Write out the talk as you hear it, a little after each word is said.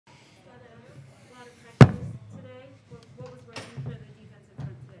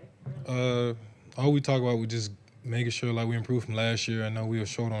Uh, all we talk about was just making sure like we improved from last year. I know we were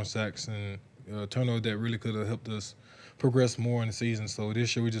short on sacks and turnover that really could have helped us progress more in the season. So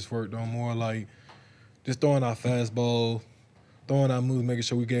this year we just worked on more like just throwing our fastball, throwing our moves, making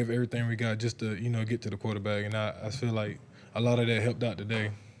sure we gave everything we got just to get to the quarterback. And I feel like a lot of that helped out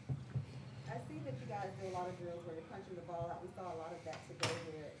today. I see that you guys do a lot of drills where you're punching the ball out. We saw a lot of that today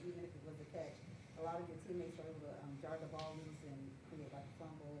where even if it was a catch, a lot of your teammates were able to jar the ball loose and create like a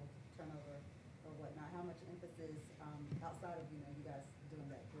fumble, turnover, or whatnot. How much emphasis outside of you guys doing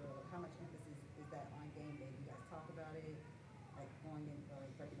that drill? How much emphasis is that on game day? You guys talk about it, like going in or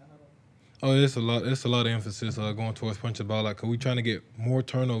breaking the huddle? Oh, it's a lot. It's a lot of emphasis going towards punching the ball. Like, 'cause we trying to get more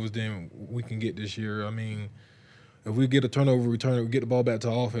turnovers than we can get this year. I mean, if we get a turnover, return it, we get the ball back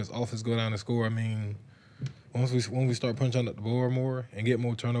to offense. Offense go down and score. I mean, once we start punching up the board more and get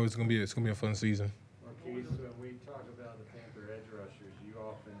more turnovers, it's gonna be a fun season. Marquis, when we talk about the Panther edge rushers, you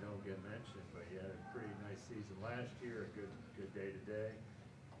often don't get mentioned, but you had a pretty nice season last year, a good day today.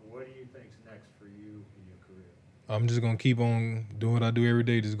 What do you think's next for you in your career? I'm just gonna keep on doing what I do every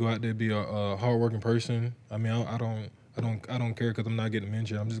day. Just go out there, be a hardworking person. I mean, I don't care because I'm not getting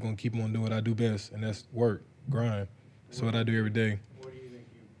mentioned. I'm just gonna keep on doing what I do best, and that's work, grind. That's what I do every day. What do you think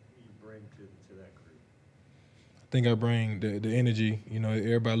you bring to that group? I think I bring the energy.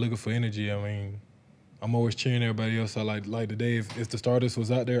 Everybody looking for energy. I mean, I'm always cheering everybody else. I like today. If the starters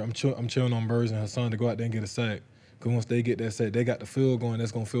was out there, I'm cheering on Burrs and Hassan to go out there and get a sack. Because once they get that sack, they got the field going.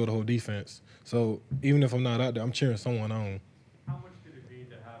 That's gonna fill the whole defense. So even if I'm not out there, I'm cheering someone on. How much did it mean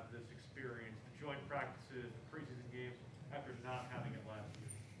to have this experience, the joint practices, the preseason games, after not having it last year?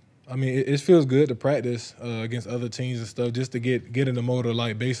 I mean, it feels good to practice against other teams and stuff, just to get in the mode of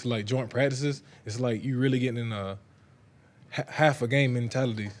like basically like joint practices. It's like you really getting in a half a game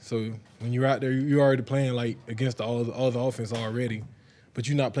mentality. So when you're out there, you're already playing like against all the offense already, but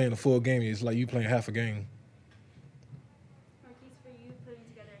you're not playing a full game. It's like you playing half a game. Marquise, for you putting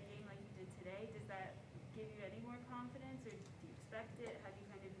together a game like you did today, does that give you any more confidence, or do you expect it? How do you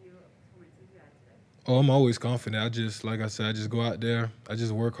kind of view a performance as you had today? Oh, I'm always confident. Like I said, I just go out there. I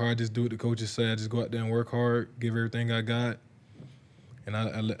just work hard. Just do what the coaches say. I just go out there and work hard, give everything I got, and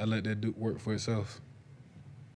I let that work for itself.